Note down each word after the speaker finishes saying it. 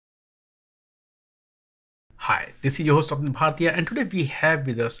Hi, this is your host Swapnil Bhartiya, and today we have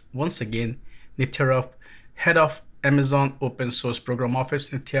with us once again Nithya Ruff, head of Amazon Open Source Program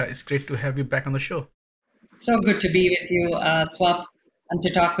Office. Nithya, it's great to have you back on the show. So good to be with you, Swap, and to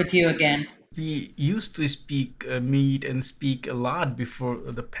talk with you again. We used to meet and speak a lot before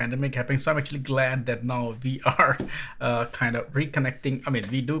the pandemic happened. So I'm actually glad that now we are kind of reconnecting. I mean,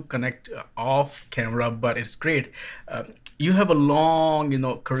 we do connect off camera, but it's great. You have a long,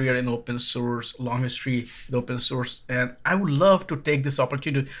 career in open source, long history in open source, and I would love to take this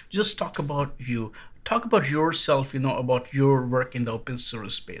opportunity to just talk about you. Talk about yourself, about your work in the open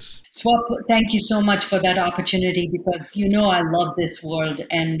source space. Swap, thank you so much for that opportunity because you know I love this world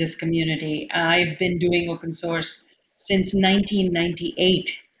and this community. I've been doing open source since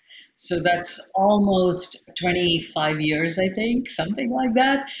 1998. So that's almost 25 years, I think, something like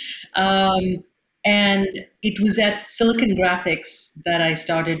that. Um, and it was at Silicon Graphics that I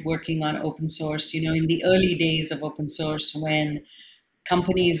started working on open source, in the early days of open source when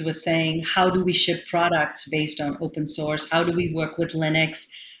companies were saying, how do we ship products based on open source? How do we work with Linux?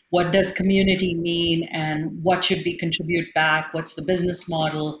 What does community mean? And what should we contribute back? What's the business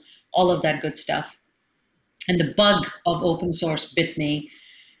model? All of that good stuff. And the bug of open source bit me.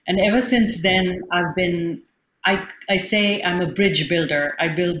 And ever since then, I say I'm a bridge builder. I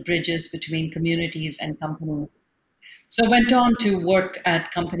build bridges between communities and companies. So I went on to work at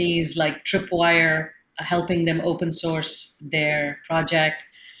companies like Tripwire, helping them open source their project,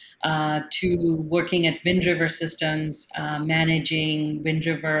 to working at Wind River Systems, managing Wind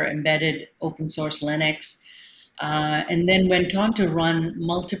River embedded open source Linux, and then went on to run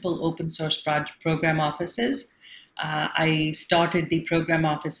multiple open source program offices. I started the program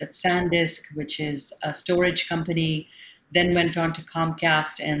office at SanDisk, which is a storage company, then went on to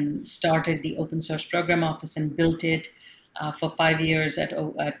Comcast and started the open source program office and built it for 5 years at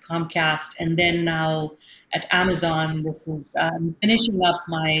Comcast. And then now at Amazon, this is finishing up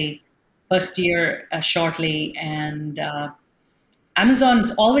my first year shortly. And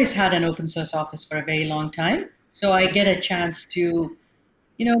Amazon's always had an open source office for a very long time. So I get a chance to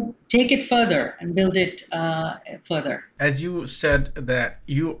take it further and build it further. As you said that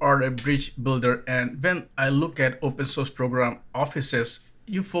you are a bridge builder, and when I look at open source program offices,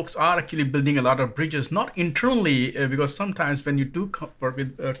 you folks are actually building a lot of bridges, not internally, because sometimes when you do work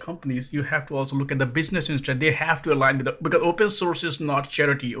with companies, you have to also look at the business instead. They have to align with because open source is not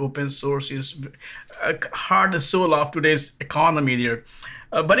charity. Open source is heart and soul of today's economy there.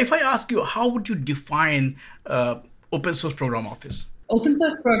 But if I ask you, how would you define open source program office? Open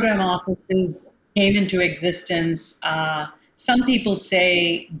source program offices came into existence. Some people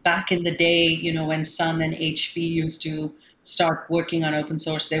say back in the day, when Sun and HP used to start working on open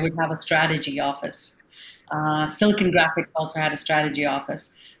source, they would have a strategy office. Silicon Graphics also had a strategy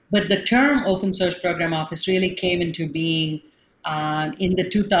office. But the term open source program office really came into being in the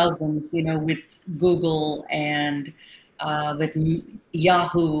 2000s, with Google and with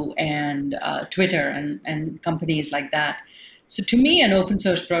Yahoo and Twitter and companies like that. So to me, an open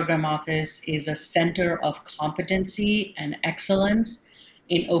source program office is a center of competency and excellence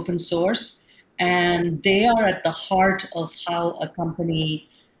in open source. And they are at the heart of how a company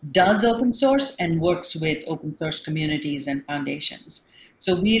does open source and works with open source communities and foundations.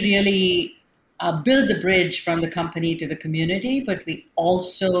 So we really build the bridge from the company to the community, but we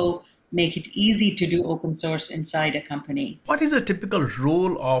also make it easy to do open source inside a company. What is a typical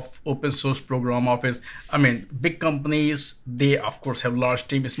role of open source program office? I mean, big companies, they of course have large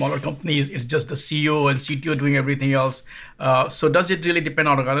teams. Smaller companies, it's just the CEO and CTO doing everything else. So does it really depend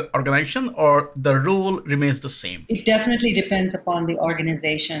on organization, or the role remains the same? It definitely depends upon the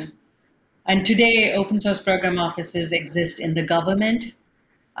organization. And today, open source program offices exist in the government.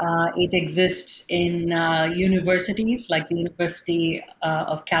 It exists in universities like the University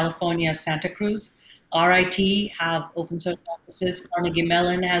of California, Santa Cruz. RIT have open source offices. Carnegie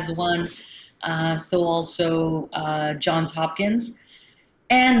Mellon has one. So also Johns Hopkins.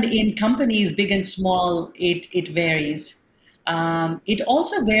 And in companies, big and small, it varies. It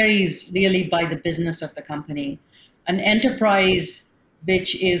also varies really by the business of the company. An enterprise,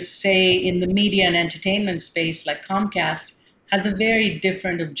 which is, say, in the media and entertainment space like Comcast, has a very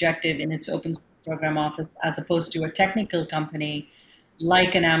different objective in its open source program office as opposed to a technical company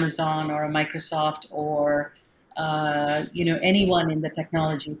like an Amazon or a Microsoft or anyone in the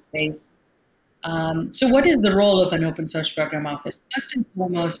technology space. So what is the role of an open source program office? First and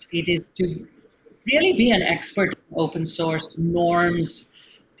foremost, it is to really be an expert in open source norms,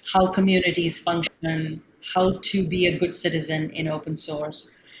 how communities function, how to be a good citizen in open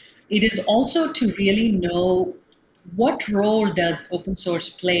source. It is also to really know what role does open source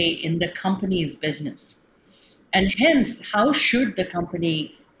play in the company's business. And hence, how should the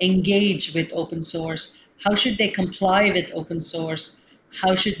company engage with open source? How should they comply with open source?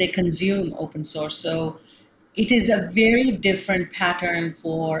 How should they consume open source? So it is a very different pattern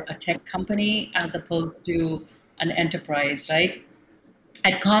for a tech company as opposed to an enterprise, right?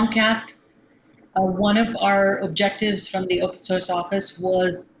 At Comcast, one of our objectives from the open source office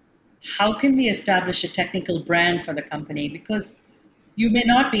was how can we establish a technical brand for the company? Because you may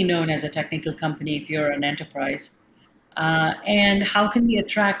not be known as a technical company if you're an enterprise. And how can we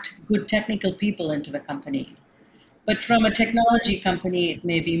attract good technical people into the company? But from a technology company, it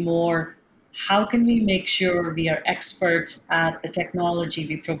may be more how can we make sure we are experts at the technology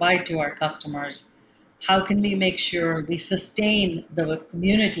we provide to our customers? How can we make sure we sustain the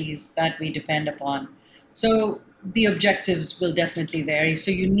communities that we depend upon? So the objectives will definitely vary. So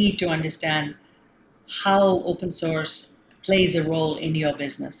you need to understand how open source plays a role in your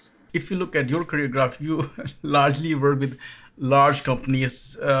business. If you look at your career graph, you largely work with large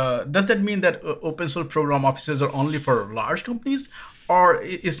companies. Does that mean that open source program offices are only for large companies or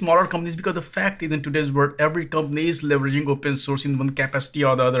is smaller companies? Because the fact is, in today's world, every company is leveraging open source in one capacity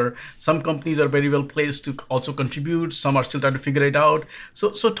or the other. Some companies are very well placed to also contribute. Some are still trying to figure it out.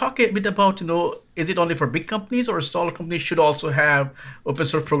 So talk a bit about, is it only for big companies or smaller companies should also have open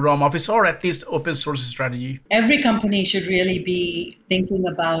source program office or at least open source strategy? Every company should really be thinking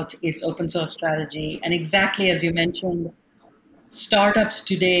about its open source strategy. And exactly as you mentioned, startups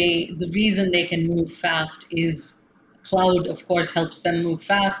today, the reason they can move fast is cloud, of course, helps them move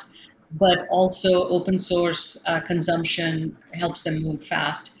fast, but also open source consumption helps them move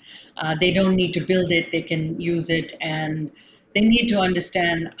fast. They don't need to build it, they can use it, and they need to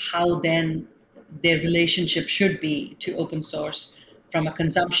understand how then their relationship should be to open source from a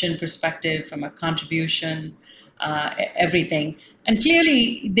consumption perspective, from a contribution, everything. And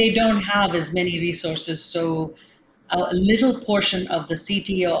clearly, they don't have as many resources, so a little portion of the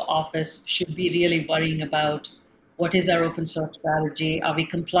CTO office should be really worrying about what is our open source strategy? Are we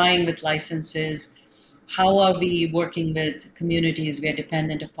complying with licenses? How are we working with communities we are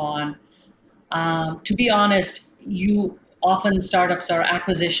dependent upon? To be honest, you often startups are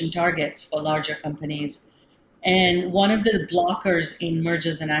acquisition targets for larger companies. And one of the blockers in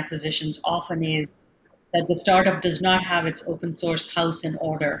mergers and acquisitions often is that the startup does not have its open source house in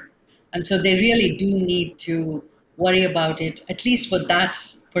order. And so they really do need to worry about it, at least for that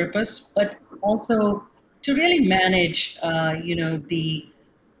purpose, but also to really manage, the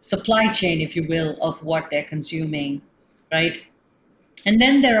supply chain, if you will, of what they're consuming, right? And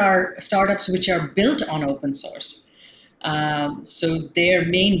then there are startups which are built on open source. So their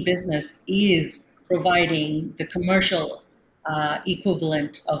main business is providing the commercial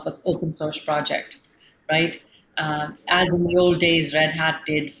equivalent of an open source project, right? As in the old days, Red Hat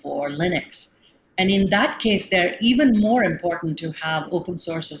did for Linux. And in that case, they're even more important to have open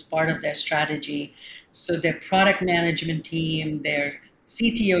source as part of their strategy. So their product management team, their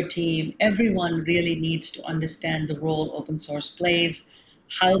CTO team, everyone really needs to understand the role open source plays,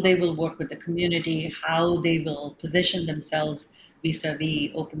 how they will work with the community, how they will position themselves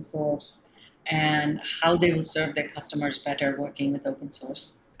vis-a-vis open source, and how they will serve their customers better working with open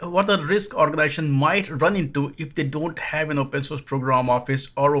source. What the risk organization might run into if they don't have an open source program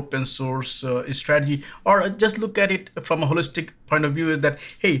office or open source strategy, or just look at it from a holistic point of view, is that,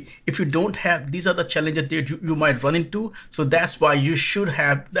 hey, if you don't have, these are the challenges that you might run into, so that's why you should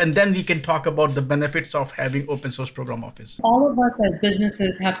have, and then we can talk about the benefits of having open source program office. All of us as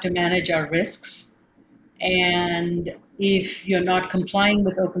businesses have to manage our risks, and if you're not complying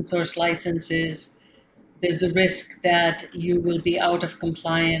with open source licenses, there's a risk that you will be out of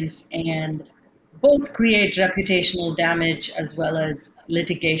compliance and both create reputational damage as well as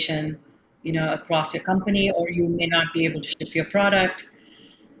litigation, across your company, or you may not be able to ship your product.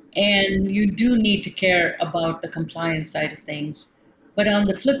 And you do need to care about the compliance side of things. But on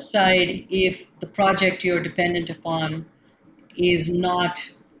the flip side, if the project you're dependent upon is not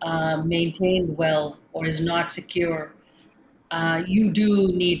maintained well or is not secure, you do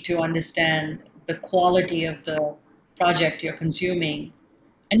need to understand the quality of the project you're consuming.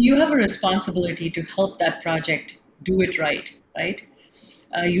 And you have a responsibility to help that project do it right, right?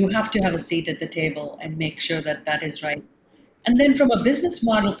 You have to have a seat at the table and make sure that that is right. And then from a business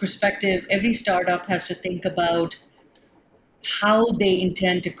model perspective, every startup has to think about how they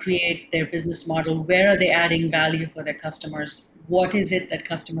intend to create their business model. Where are they adding value for their customers? What is it that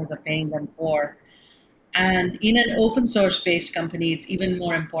customers are paying them for? And in an open source based company, it's even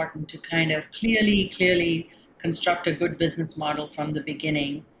more important to kind of clearly construct a good business model from the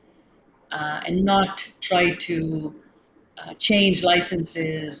beginning and not try to change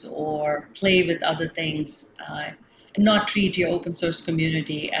licenses or play with other things, and not treat your open source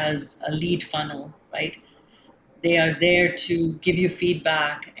community as a lead funnel, right? They are there to give you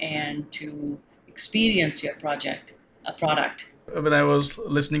feedback and to experience your project, a product. When I was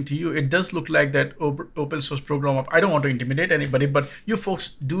listening to you, it does look like that open source program of, I don't want to intimidate anybody, but you folks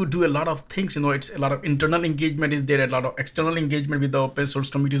do a lot of things. It's a lot of internal engagement is there, a lot of external engagement with the open source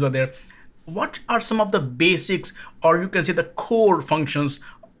communities are there. What are some of the basics, or you can say the core functions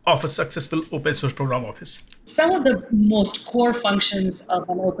of a successful open source program office? Some of the most core functions of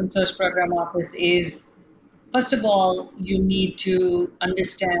an open source program office is, first of all, you need to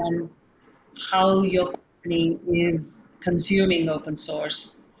understand how your company is consuming open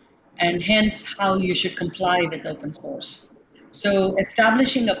source and hence how you should comply with open source. So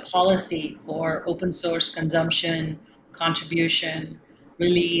establishing a policy for open source consumption, contribution,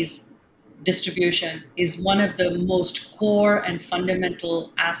 release, distribution is one of the most core and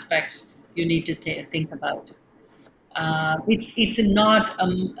fundamental aspects you need to think about. It's not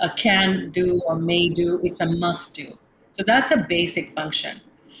a can do or may do, it's a must do. So that's a basic function.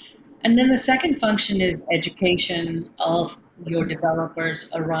 And then the second function is education of your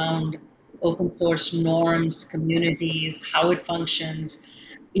developers around open source norms, communities, how it functions.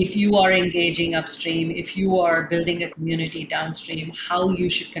 If you are engaging upstream, if you are building a community downstream, how you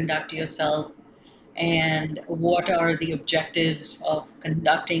should conduct yourself and what are the objectives of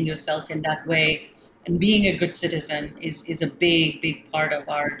conducting yourself in that way. And being a good citizen is a big, big part of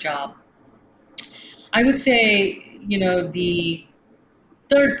our job. I would say, the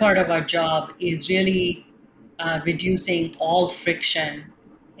third part of our job is really reducing all friction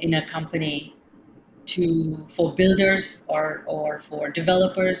in a company for builders or for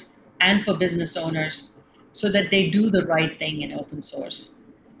developers and for business owners so that they do the right thing in open source,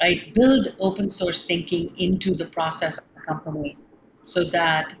 right? Build open source thinking into the process of the company so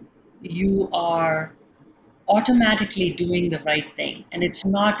that you are automatically doing the right thing. And it's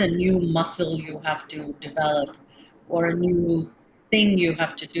not a new muscle you have to develop or a new thing you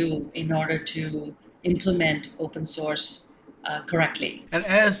have to do in order to implement open source correctly. And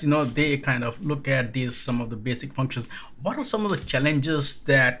as they kind of look at these some of the basic functions. What are some of the challenges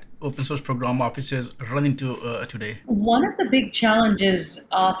that open source program offices run into today? One of the big challenges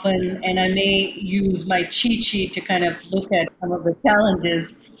often, and I may use my cheat sheet to kind of look at some of the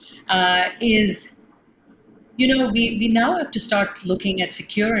challenges, is we now have to start looking at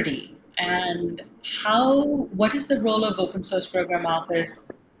security and what is the role of open source program office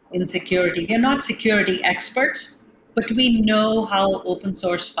in security. We're not security experts, but we know how open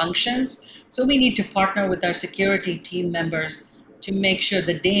source functions. So we need to partner with our security team members to make sure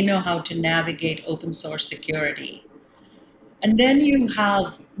that they know how to navigate open source security. And then you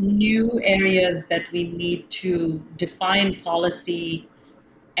have new areas that we need to define policy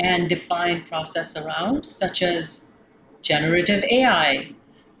and define process around, such as generative AI,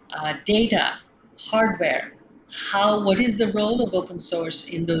 data, hardware. What is the role of open source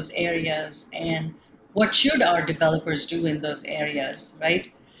in those areas, and what should our developers do in those areas, right?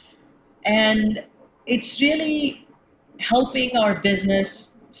 And it's really helping our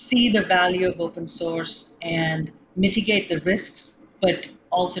business see the value of open source and mitigate the risks, but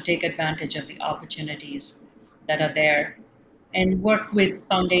also take advantage of the opportunities that are there and work with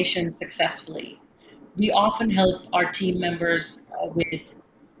foundations successfully. We often help our team members with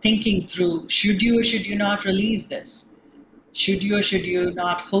thinking through, should you or should you not release this? Should you or should you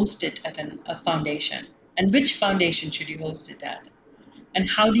not host it at a foundation? And which foundation should you host it at? And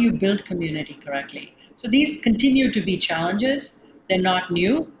how do you build community correctly? So these continue to be challenges. They're not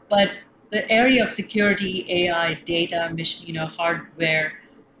new, but the area of security, AI, data, hardware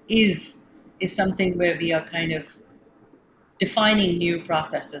is something where we are kind of defining new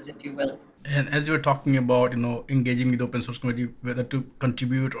processes, if you will. And as you were talking about, engaging with open source community, whether to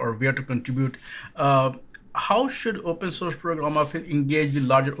contribute or where to contribute, how should open source program office engage with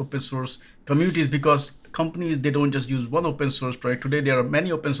larger open source communities? Because companies, they don't just use one open source project. Today, there are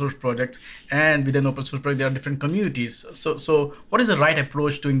many open source projects, and within open source project, there are different communities. So what is the right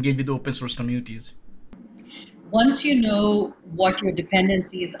approach to engage with open source communities? Once you know what your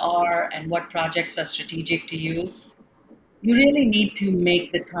dependencies are and what projects are strategic to you, you really need to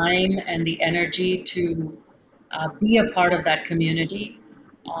make the time and the energy to be a part of that community.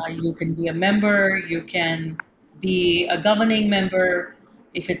 You can be a member, you can be a governing member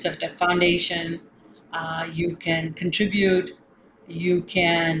if it's at a foundation, you can contribute, you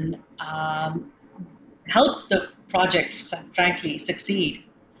can help the project, frankly, succeed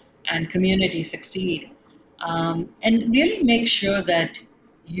and community succeed. And really make sure that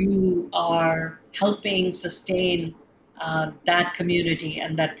you are helping sustain that community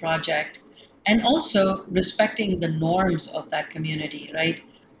and that project, and also respecting the norms of that community, right?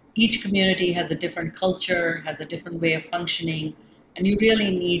 Each community has a different culture, has a different way of functioning, and you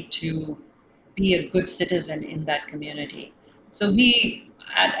really need to be a good citizen in that community. So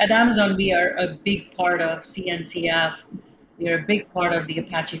at Amazon, we are a big part of CNCF. We are a big part of the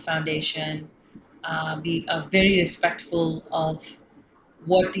Apache Foundation. We are very respectful of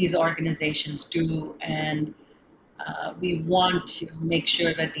what these organizations do, and we want to make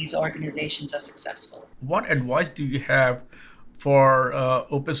sure that these organizations are successful. What advice do you have for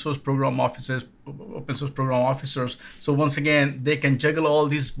open source program officers? So once again, they can juggle all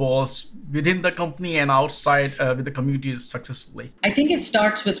these balls within the company and outside with the communities successfully. I think it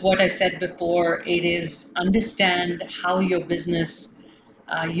starts with what I said before. It is understand how your business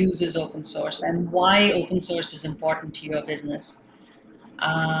uses open source and why open source is important to your business.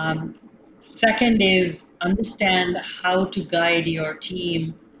 Um, Second is understand how to guide your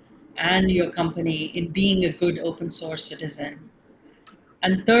team and your company in being a good open source citizen.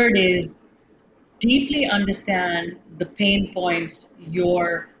 And third is deeply understand the pain points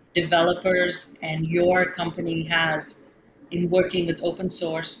your developers and your company has in working with open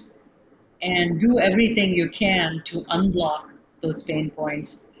source, and do everything you can to unblock those pain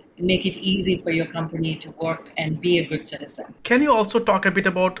points and make it easy for your company to work and be a good citizen. Can you also talk a bit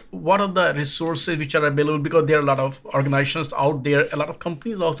about what are the resources which are available? Because there are a lot of organizations out there, a lot of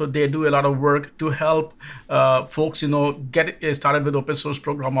companies also, they do a lot of work to help folks, get started with open source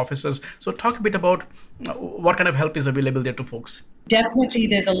program officers. So talk a bit about what kind of help is available there to folks. Definitely,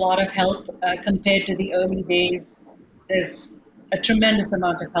 there's a lot of help compared to the early days. There's a tremendous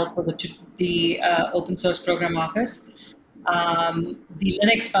amount of help for the open source program office. The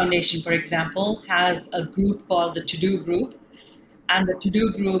Linux Foundation, for example, has a group called the To-Do Group, and the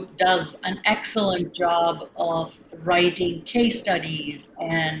To-Do Group does an excellent job of writing case studies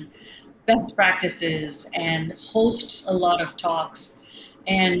and best practices and hosts a lot of talks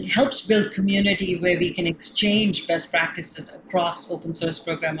and helps build community where we can exchange best practices across open source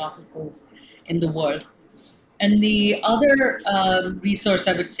program offices in the world. And the other resource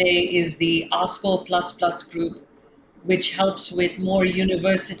I would say is the OSPO++ group, which helps with more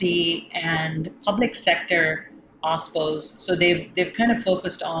university and public sector OSPOs. So they've kind of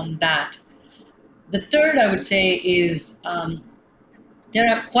focused on that. The third I would say is there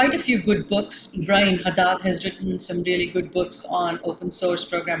are quite a few good books. Ibrahim Haddad has written some really good books on open source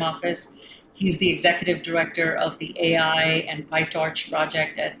program office. He's the executive director of the AI and PyTorch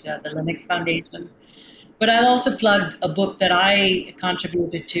project at the Linux Foundation. But I'll also plug a book that I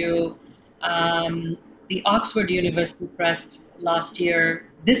contributed to. The Oxford University Press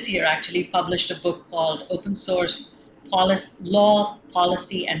this year actually, published a book called Open Source Law,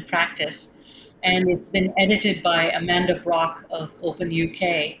 Policy, and Practice. And it's been edited by Amanda Brock of Open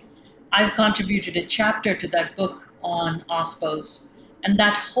UK. I've contributed a chapter to that book on OSPOs. And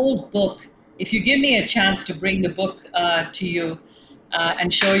that whole book, if you give me a chance to bring the book to you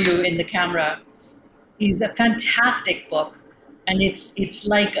and show you in the camera, is a fantastic book. And it's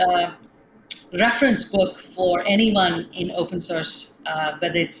like a reference book for anyone in open source,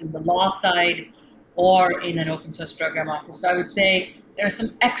 whether it's in the law side or in an open source program office. So I would say there are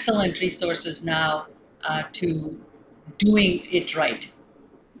some excellent resources now to doing it right.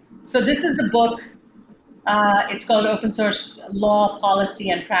 So this is the book. It's called Open Source Law, Policy,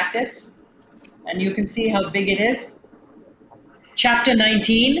 and Practice. And you can see how big it is. Chapter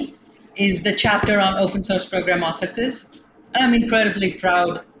 19 is the chapter on open source program offices. And I'm incredibly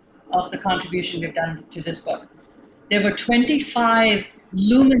proud of the contribution we've done to this book. There were 25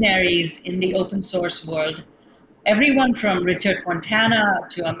 luminaries in the open source world. Everyone from Richard Fontana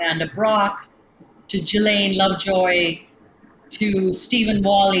to Amanda Brock to Ghislaine Lovejoy to Stephen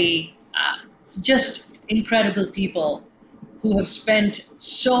Wally, just incredible people who have spent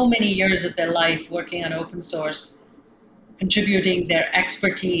so many years of their life working on open source, contributing their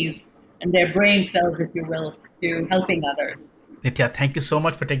expertise and their brain cells, if you will, to helping others. Nithya, thank you so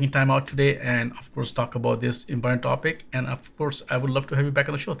much for taking time out today and, of course, talk about this important topic. And, of course, I would love to have you back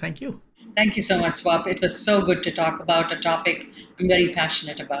on the show. Thank you. Thank you so much, Swap. It was so good to talk about a topic I'm very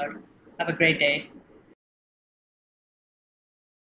passionate about. Have a great day.